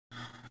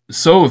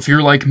So, if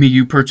you're like me,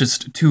 you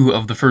purchased 2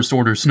 of the First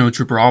Order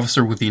Snowtrooper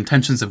Officer with the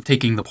intentions of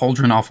taking the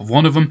pauldron off of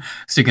one of them,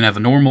 so you can have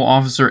a normal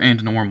officer and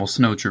a normal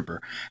Snowtrooper.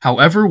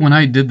 However, when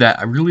I did that,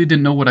 I really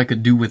didn't know what I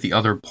could do with the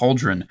other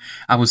pauldron.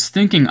 I was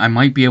thinking I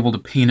might be able to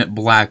paint it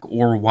black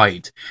or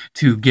white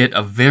to get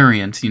a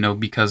variant,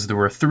 because there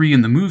were 3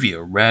 in the movie,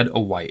 a red, a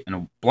white, and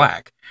a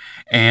black.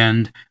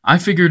 And I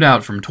figured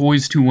out from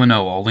Toys 210,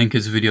 I'll link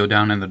his video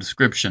down in the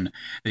description,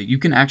 that you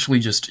can actually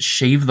just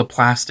shave the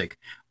plastic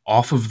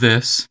off of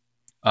this.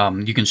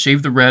 You can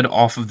shave the red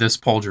off of this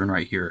pauldron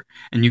right here,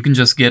 and you can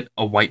just get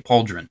a white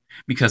pauldron,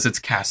 because it's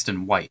cast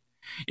in white.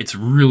 It's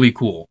really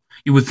cool.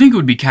 You would think it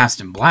would be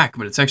cast in black,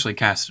 but it's actually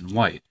cast in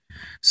white.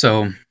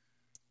 So,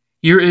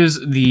 here is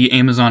the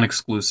Amazon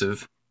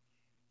exclusive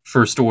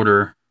First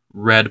Order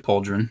red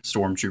pauldron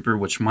Stormtrooper,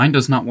 which mine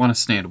does not want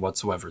to stand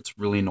whatsoever. It's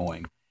really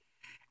annoying.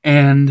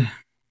 And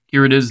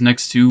here it is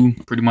next to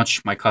pretty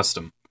much my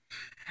custom.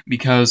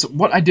 Because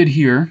what I did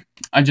here,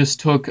 I just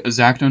took a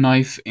X-Acto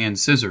knife and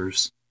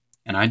scissors,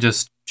 and I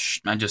just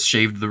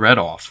shaved the red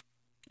off,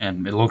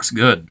 and it looks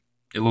good.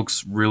 It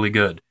looks really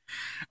good.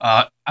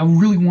 I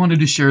really wanted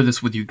to share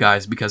this with you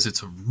guys because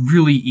it's a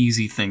really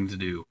easy thing to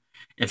do.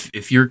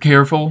 If you're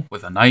careful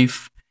with a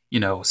knife,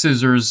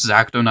 scissors,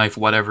 X-Acto knife,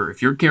 whatever,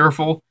 if you're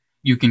careful,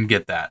 you can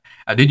get that.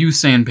 I did use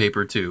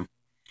sandpaper too,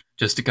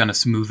 just to kind of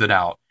smooth it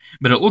out,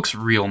 but it looks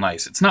real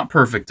nice. It's not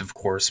perfect, of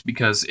course,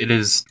 because it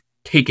is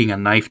taking a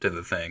knife to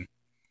the thing.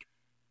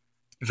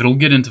 If it'll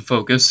get into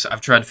focus, I've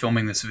tried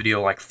filming this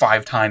video like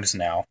 5 times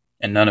now,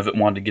 and none of it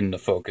wanted to get into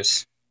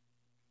focus.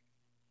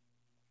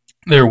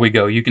 There we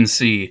go. You can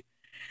see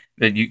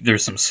that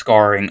there's some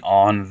scarring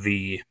on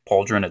the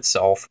pauldron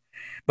itself.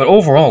 But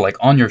overall, like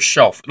on your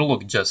shelf, it'll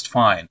look just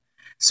fine.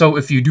 So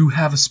if you do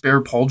have a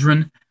spare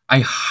pauldron,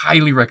 I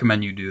highly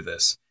recommend you do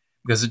this,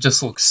 because it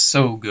just looks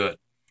so good.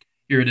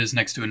 Here it is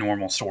next to a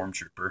normal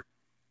Stormtrooper.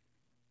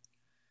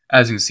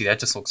 As you can see, that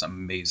just looks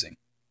amazing.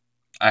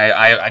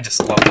 I just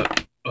love it.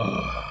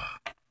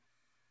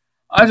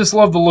 I just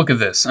love the look of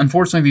this.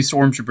 Unfortunately, these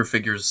Stormtrooper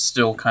figures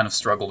still kind of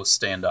struggle to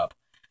stand up.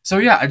 So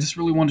yeah, I just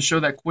really wanted to show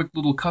that quick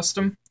little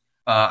custom.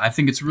 I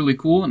think it's really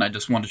cool, and I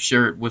just wanted to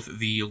share it with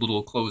the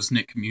little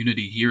close-knit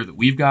community here that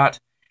we've got.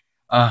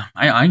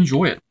 I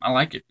enjoy it. I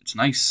like it. It's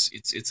nice.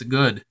 It's a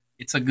good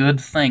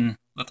thing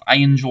that I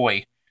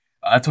enjoy.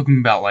 It took me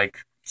about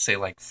say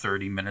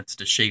 30 minutes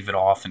to shave it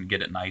off and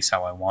get it nice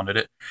how I wanted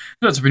it.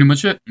 So that's pretty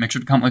much it. Make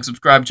sure to comment, like,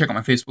 subscribe, check out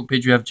my Facebook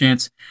page if you have a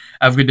chance.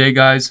 Have a good day,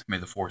 guys. May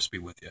the Force be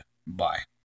with you. Bye.